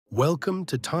Welcome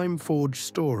to Time Forge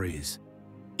Stories.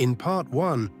 In Part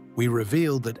 1, we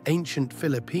revealed that ancient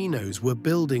Filipinos were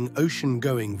building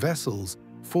ocean-going vessels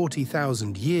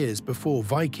 40,000 years before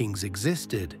Vikings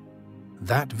existed.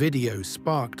 That video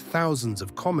sparked thousands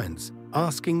of comments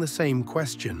asking the same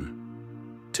question.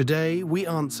 Today, we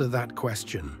answer that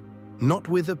question, not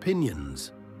with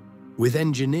opinions, with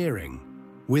engineering,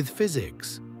 with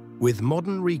physics, with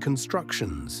modern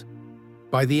reconstructions.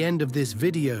 By the end of this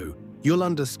video, you'll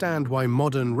understand why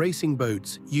modern racing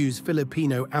boats use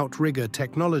Filipino outrigger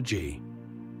technology,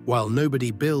 while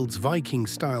nobody builds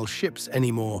Viking-style ships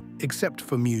anymore except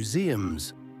for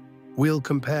museums. We'll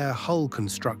compare hull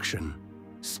construction,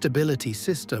 stability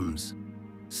systems,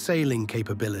 sailing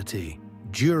capability,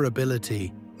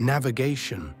 durability,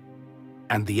 navigation,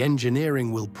 and the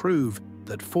engineering will prove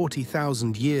that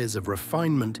 40,000 years of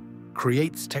refinement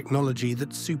creates technology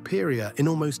that's superior in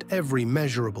almost every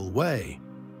measurable way.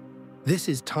 This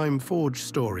is Time Forge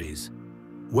Stories,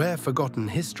 where forgotten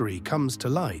history comes to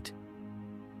light.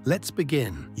 Let's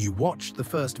begin. You watched the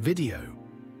first video.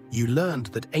 You learned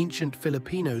that ancient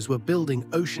Filipinos were building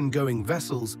ocean-going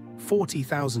vessels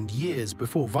 40,000 years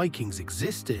before Vikings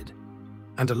existed.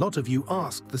 And a lot of you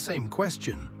asked the same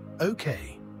question.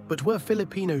 Okay, but were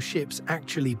Filipino ships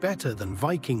actually better than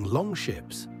Viking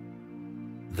longships?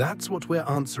 That's what we're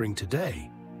answering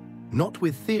today. Not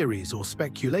with theories or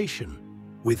speculation,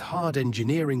 with hard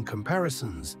engineering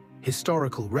comparisons,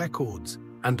 historical records,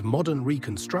 and modern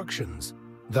reconstructions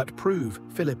that prove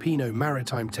Filipino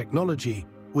maritime technology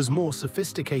was more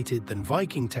sophisticated than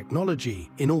Viking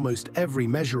technology in almost every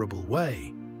measurable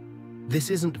way. This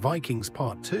isn't Vikings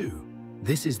Part 2.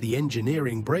 This is the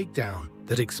engineering breakdown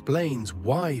that explains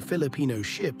why Filipino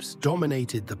ships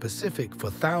dominated the Pacific for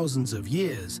thousands of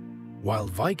years, while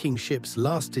Viking ships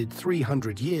lasted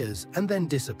 300 years and then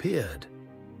disappeared.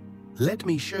 Let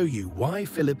me show you why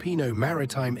Filipino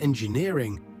maritime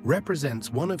engineering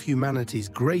represents one of humanity's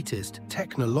greatest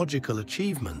technological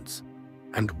achievements,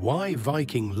 and why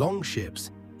Viking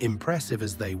longships, impressive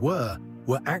as they were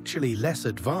actually less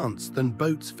advanced than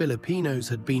boats Filipinos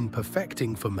had been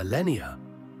perfecting for millennia.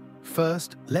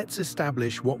 First, let's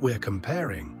establish what we're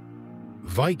comparing.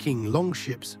 Viking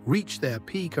longships reached their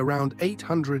peak around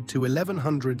 800 to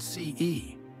 1100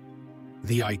 CE.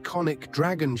 The iconic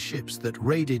dragon ships that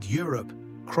raided Europe,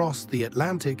 crossed the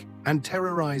Atlantic, and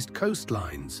terrorized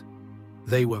coastlines.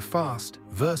 They were fast,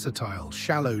 versatile,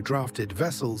 shallow-drafted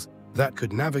vessels that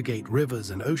could navigate rivers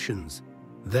and oceans.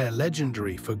 They're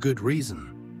legendary for good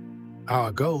reason.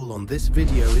 Our goal on this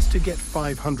video is to get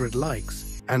 500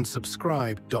 likes and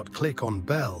subscribe. Click on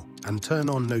bell and turn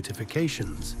on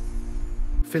notifications.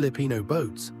 Filipino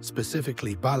boats,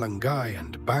 specifically Balangay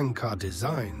and Bangka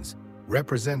designs,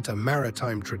 represent a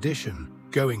maritime tradition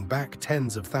going back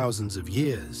tens of thousands of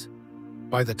years.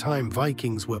 By the time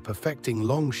Vikings were perfecting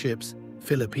longships,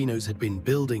 Filipinos had been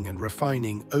building and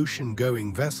refining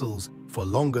ocean-going vessels for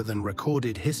longer than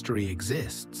recorded history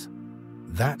exists.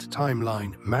 That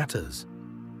timeline matters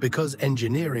because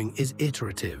engineering is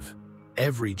iterative.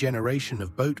 Every generation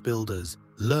of boat builders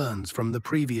learns from the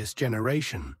previous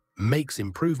generation, makes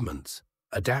improvements,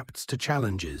 adapts to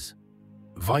challenges.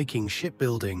 Viking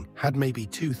shipbuilding had maybe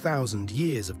 2,000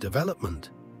 years of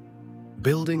development,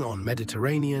 building on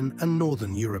Mediterranean and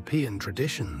Northern European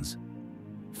traditions.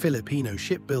 Filipino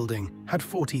shipbuilding had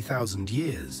 40,000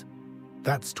 years.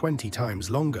 That's 20 times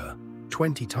longer,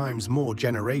 20 times more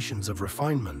generations of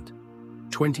refinement,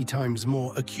 20 times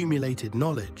more accumulated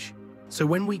knowledge. So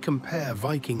when we compare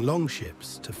Viking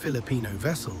longships to Filipino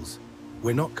vessels,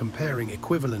 we're not comparing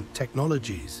equivalent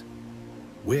technologies.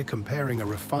 We're comparing a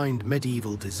refined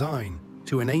medieval design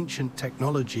to an ancient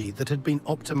technology that had been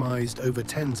optimized over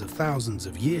tens of thousands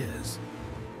of years.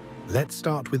 Let's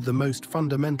start with the most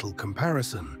fundamental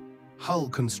comparison: hull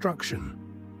construction.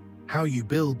 How you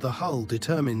build the hull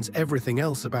determines everything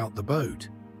else about the boat.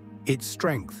 Its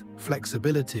strength,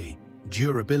 flexibility,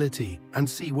 durability, and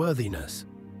seaworthiness.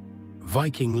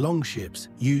 Viking longships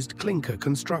used clinker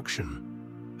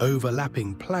construction,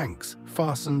 overlapping planks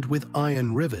fastened with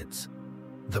iron rivets.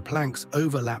 The planks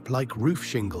overlap like roof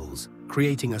shingles,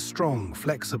 creating a strong,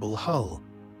 flexible hull.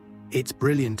 It's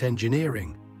brilliant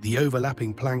engineering. The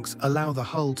overlapping planks allow the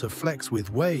hull to flex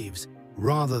with waves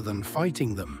rather than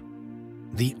fighting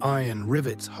them. The iron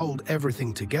rivets hold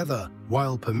everything together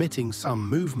while permitting some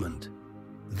movement.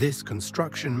 This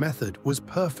construction method was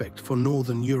perfect for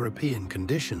Northern European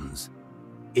conditions.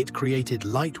 It created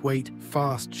lightweight,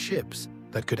 fast ships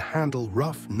that could handle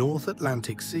rough North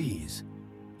Atlantic seas.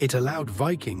 It allowed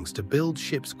Vikings to build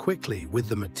ships quickly with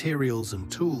the materials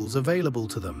and tools available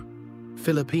to them.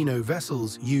 Filipino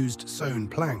vessels used sewn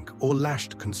plank or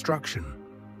lashed construction.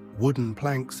 wooden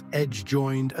planks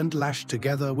edge-joined and lashed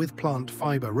together with plant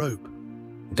fiber rope.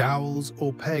 Dowels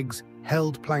or pegs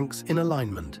held planks in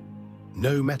alignment.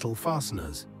 No metal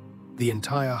fasteners. The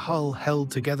entire hull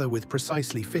held together with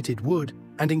precisely fitted wood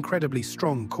and incredibly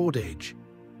strong cordage.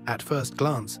 At first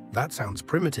glance, that sounds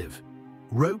primitive.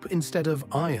 Rope instead of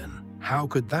iron. How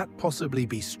could that possibly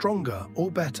be stronger or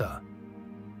better?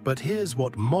 But here's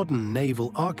what modern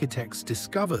naval architects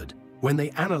discovered when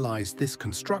they analyzed this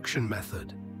construction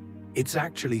method. It's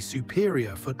actually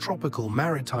superior for tropical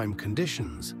maritime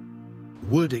conditions.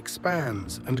 Wood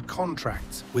expands and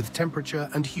contracts with temperature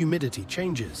and humidity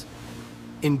changes.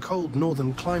 In cold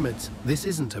northern climates, this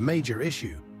isn't a major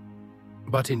issue.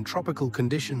 But in tropical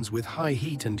conditions with high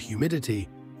heat and humidity,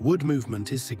 wood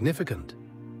movement is significant.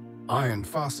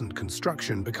 Iron-fastened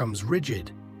construction becomes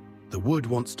rigid. The wood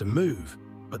wants to move,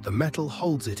 but the metal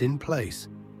holds it in place.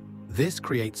 This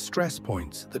creates stress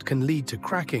points that can lead to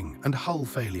cracking and hull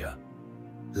failure.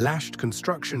 Lashed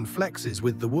construction flexes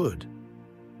with the wood.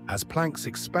 As planks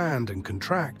expand and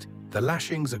contract, the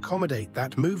lashings accommodate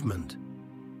that movement.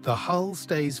 The hull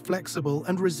stays flexible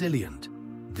and resilient.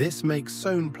 This makes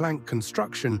sewn plank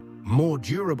construction more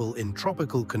durable in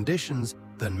tropical conditions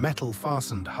than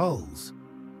metal-fastened hulls.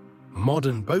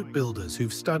 Modern boat builders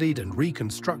who've studied and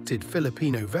reconstructed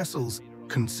Filipino vessels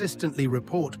consistently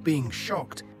report being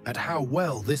shocked at how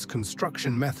well this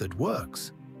construction method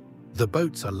works. The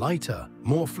boats are lighter,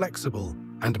 more flexible,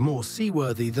 and more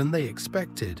seaworthy than they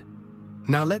expected.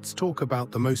 Now let's talk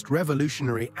about the most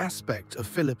revolutionary aspect of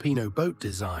Filipino boat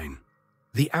design: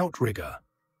 the outrigger.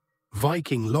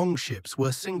 Viking longships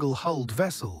were single-hulled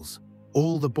vessels.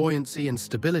 All the buoyancy and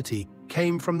stability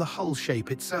came from the hull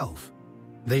shape itself.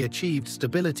 They achieved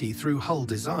stability through hull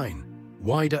design,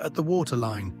 wider at the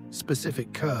waterline,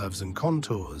 specific curves and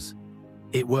contours.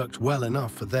 It worked well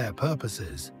enough for their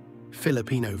purposes.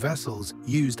 Filipino vessels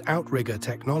used outrigger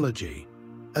technology.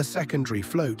 A secondary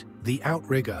float, the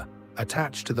outrigger,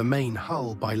 attached to the main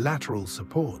hull by lateral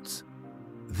supports.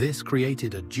 This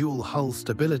created a dual-hull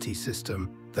stability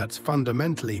system that's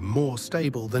fundamentally more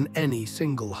stable than any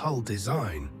single hull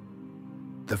design.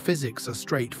 The physics are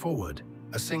straightforward.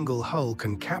 A single hull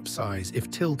can capsize if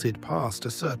tilted past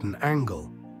a certain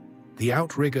angle. The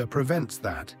outrigger prevents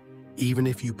that. Even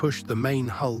if you push the main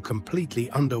hull completely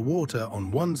underwater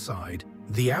on one side,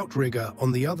 the outrigger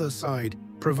on the other side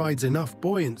provides enough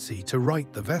buoyancy to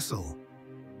right the vessel.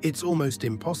 It's almost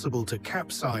impossible to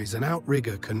capsize an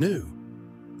outrigger canoe.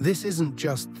 This isn't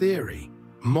just theory.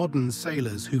 Modern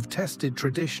sailors who've tested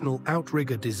traditional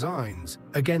outrigger designs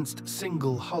against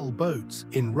single-hull boats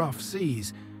in rough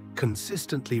seas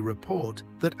consistently report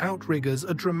that outriggers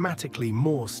are dramatically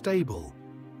more stable.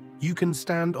 You can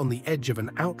stand on the edge of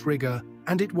an outrigger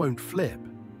and it won't flip.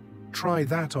 Try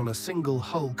that on a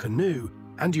single-hull canoe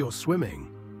and you're swimming.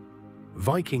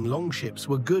 Viking longships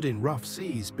were good in rough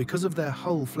seas because of their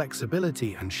hull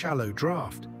flexibility and shallow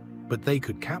draft, but they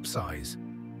could capsize.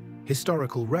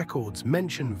 Historical records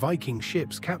mention Viking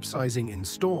ships capsizing in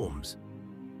storms.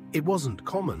 It wasn't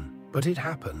common, but it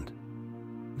happened.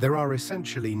 There are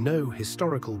essentially no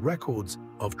historical records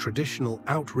of traditional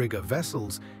outrigger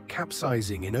vessels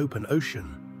capsizing in open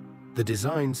ocean. The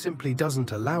design simply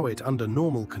doesn't allow it under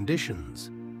normal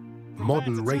conditions.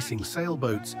 Modern racing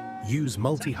sailboats use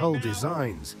multi-hull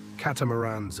designs,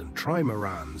 catamarans and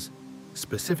trimarans,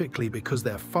 specifically because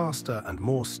they're faster and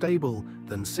more stable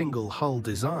than single-hull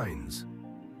designs.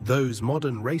 Those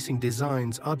modern racing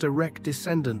designs are direct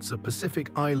descendants of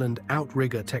Pacific Island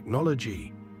outrigger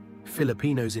technology.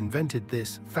 Filipinos invented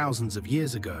this thousands of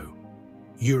years ago.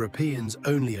 Europeans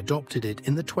only adopted it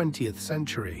in the 20th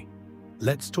century.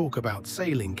 Let's talk about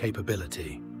sailing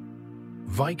capability.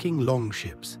 Viking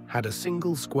longships had a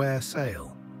single square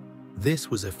sail. This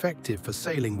was effective for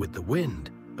sailing with the wind,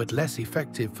 but less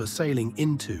effective for sailing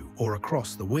into or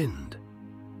across the wind.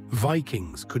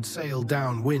 Vikings could sail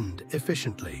downwind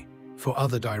efficiently. For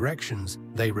other directions,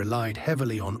 they relied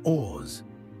heavily on oars.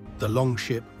 The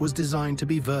longship was designed to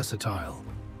be versatile.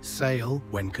 Sail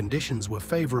when conditions were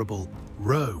favorable,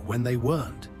 row when they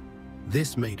weren't.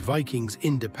 This made Vikings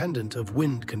independent of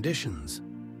wind conditions,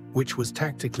 which was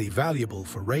tactically valuable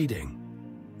for raiding.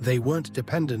 They weren't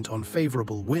dependent on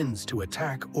favorable winds to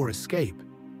attack or escape.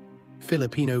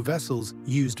 Filipino vessels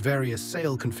used various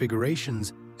sail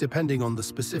configurations depending on the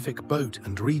specific boat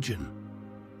and region.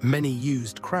 Many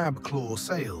used crab claw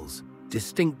sails,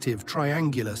 distinctive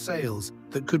triangular sails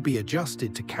that could be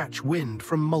adjusted to catch wind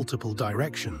from multiple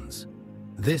directions.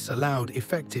 This allowed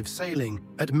effective sailing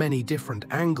at many different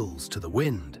angles to the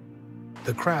wind.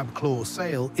 The crab claw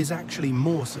sail is actually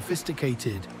more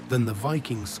sophisticated than the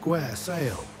Viking square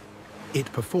sail.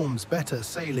 It performs better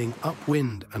sailing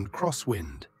upwind and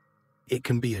crosswind. It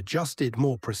can be adjusted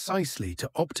more precisely to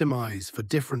optimize for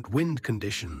different wind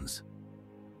conditions.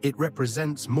 It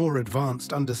represents more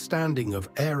advanced understanding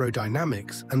of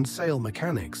aerodynamics and sail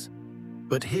mechanics.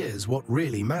 But here's what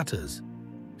really matters.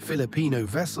 Filipino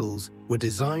vessels were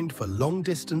designed for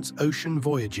long-distance ocean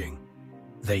voyaging.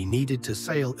 They needed to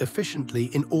sail efficiently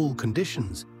in all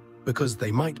conditions because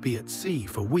they might be at sea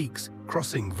for weeks,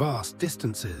 crossing vast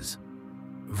distances.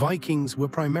 Vikings were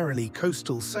primarily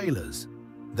coastal sailors.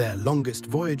 Their longest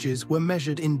voyages were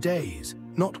measured in days,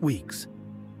 not weeks.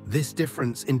 This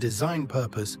difference in design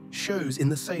purpose shows in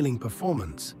the sailing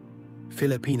performance.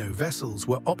 Filipino vessels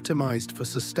were optimized for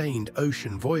sustained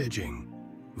ocean voyaging.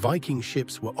 Viking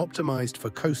ships were optimized for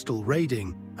coastal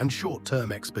raiding and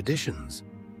short-term expeditions.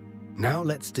 Now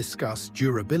let's discuss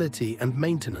durability and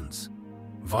maintenance.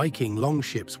 Viking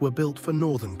longships were built for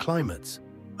northern climates.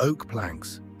 Oak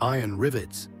planks, iron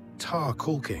rivets, tar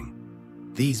caulking.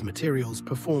 These materials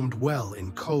performed well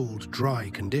in cold, dry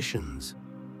conditions.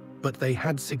 But they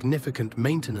had significant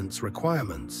maintenance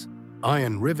requirements.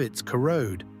 Iron rivets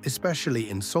corrode, especially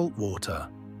in salt water.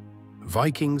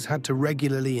 Vikings had to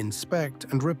regularly inspect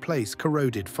and replace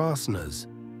corroded fasteners.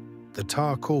 The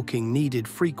tar caulking needed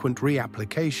frequent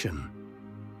reapplication.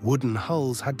 Wooden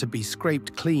hulls had to be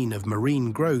scraped clean of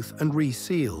marine growth and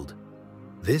resealed.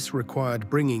 This required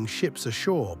bringing ships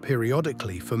ashore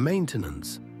periodically for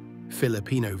maintenance.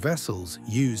 Filipino vessels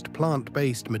used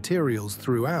plant-based materials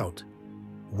throughout.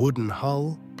 Wooden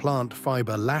hull, plant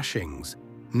fiber lashings,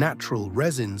 natural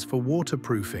resins for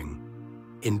waterproofing.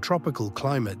 In tropical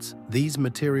climates, these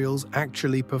materials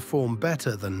actually perform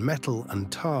better than metal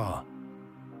and tar.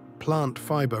 Plant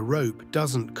fiber rope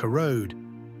doesn't corrode.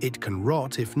 It can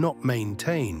rot if not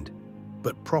maintained,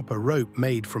 but proper rope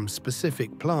made from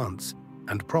specific plants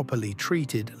and properly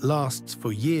treated lasts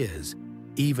for years,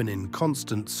 even in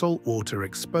constant saltwater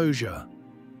exposure.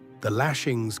 The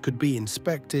lashings could be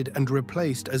inspected and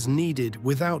replaced as needed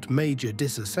without major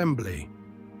disassembly.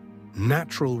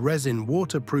 Natural resin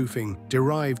waterproofing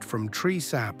derived from tree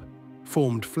sap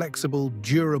formed flexible,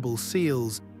 durable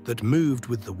seals that moved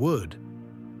with the wood.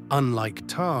 Unlike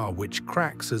tar, which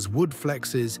cracks as wood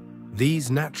flexes,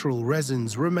 these natural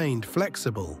resins remained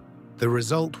flexible. The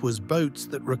result was boats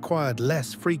that required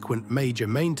less frequent major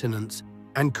maintenance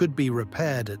and could be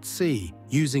repaired at sea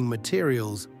using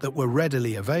materials that were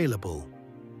readily available.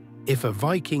 If a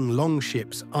Viking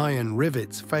longship's iron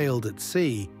rivets failed at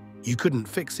sea, you couldn't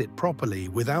fix it properly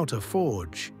without a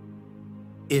forge.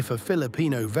 If a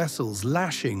Filipino vessel's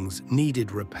lashings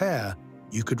needed repair,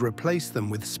 you could replace them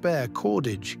with spare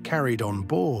cordage carried on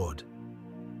board.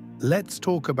 Let's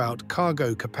talk about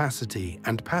cargo capacity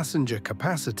and passenger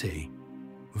capacity.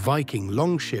 Viking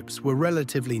longships were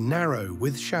relatively narrow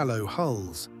with shallow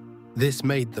hulls. This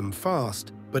made them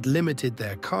fast, but limited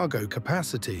their cargo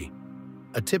capacity.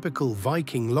 A typical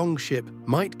Viking longship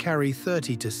might carry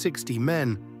 30 to 60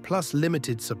 men, plus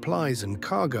limited supplies and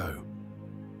cargo.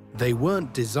 They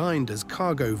weren't designed as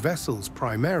cargo vessels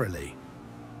primarily.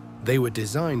 They were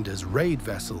designed as raid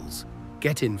vessels.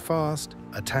 Get in fast,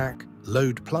 attack,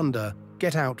 load plunder,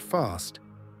 get out fast.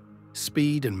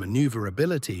 Speed and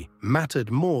maneuverability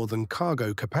mattered more than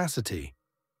cargo capacity.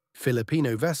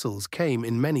 Filipino vessels came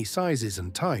in many sizes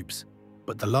and types,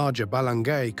 but the larger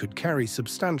Balangay could carry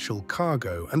substantial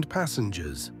cargo and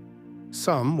passengers.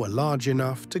 Some were large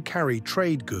enough to carry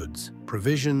trade goods,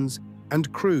 provisions,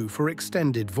 and crew for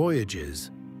extended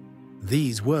voyages.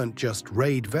 These weren't just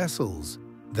raid vessels,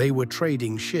 they were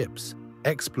trading ships,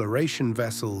 exploration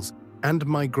vessels, and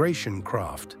migration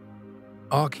craft.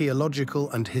 Archaeological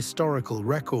and historical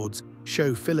records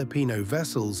show Filipino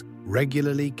vessels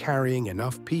regularly carrying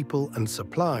enough people and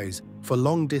supplies for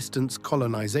long-distance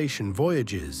colonization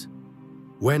voyages.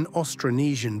 When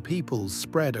Austronesian peoples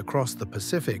spread across the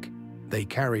Pacific, they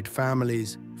carried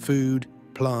families, food,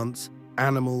 plants,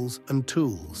 animals, and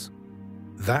tools.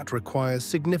 That requires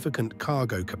significant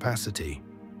cargo capacity.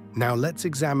 Now let's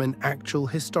examine actual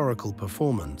historical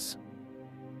performance.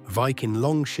 Viking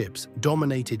longships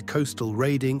dominated coastal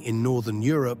raiding in northern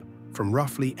Europe from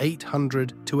roughly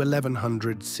 800 to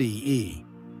 1100 CE,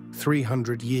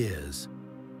 300 years.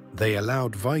 They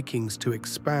allowed Vikings to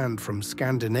expand from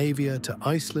Scandinavia to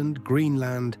Iceland,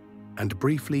 Greenland, and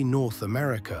briefly North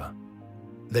America.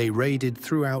 They raided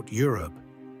throughout Europe.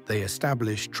 They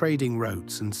established trading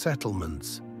routes and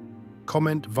settlements.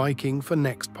 Comment Viking for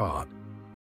next part.